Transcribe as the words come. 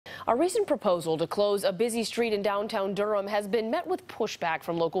A recent proposal to close a busy street in downtown Durham has been met with pushback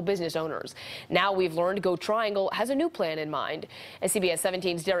from local business owners. Now we've learned Go Triangle has a new plan in mind. As CBS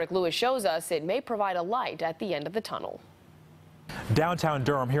 17's Derek Lewis shows us, it may provide a light at the end of the tunnel. Downtown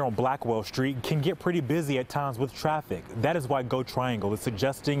Durham here on Blackwell Street can get pretty busy at times with traffic. That is why Go Triangle is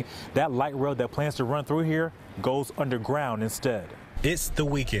suggesting that light rail that plans to run through here goes underground instead. It's the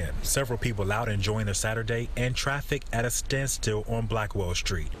weekend. Several people out enjoying their Saturday and traffic at a standstill on Blackwell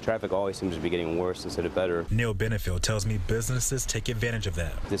Street. Traffic always seems to be getting worse instead of better. Neil Benefield tells me businesses take advantage of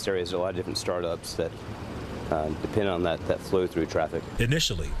that. This area has a lot of different startups that depend on that flow through traffic.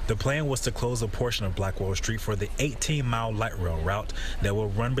 Initially, the plan was to close a portion of Blackwell Street for the 18-mile light rail route that will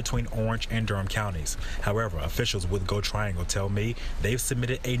run between Orange and Durham counties. However, officials with Go Triangle tell me they've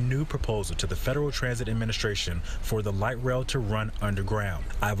submitted a new proposal to the Federal Transit Administration for the light rail to run underground.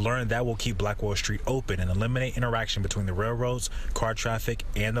 I've learned that will keep Blackwell Street open and eliminate interaction between the railroads, car traffic,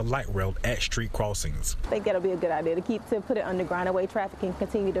 and the light rail at street crossings. I think that'll be a good idea to put it underground, that way traffic can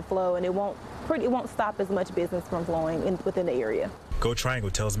continue to flow and it won't stop as much business from flowing within the area. Go Triangle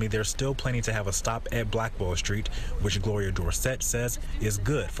tells me they're still planning to have a stop at Blackwell Street, which Gloria Dorsett says is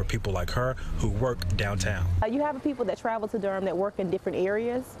good for people like her who work downtown. You have people that travel to Durham that work in different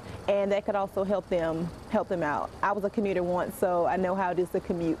areas, and that could also help them out. I was a commuter once, so I know how it is to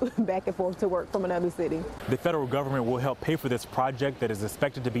commute back and forth to work from another city. The federal government will help pay for this project that is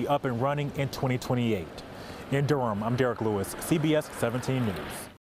expected to be up and running in 2028. In Durham, I'm Derek Lewis, CBS 17 News.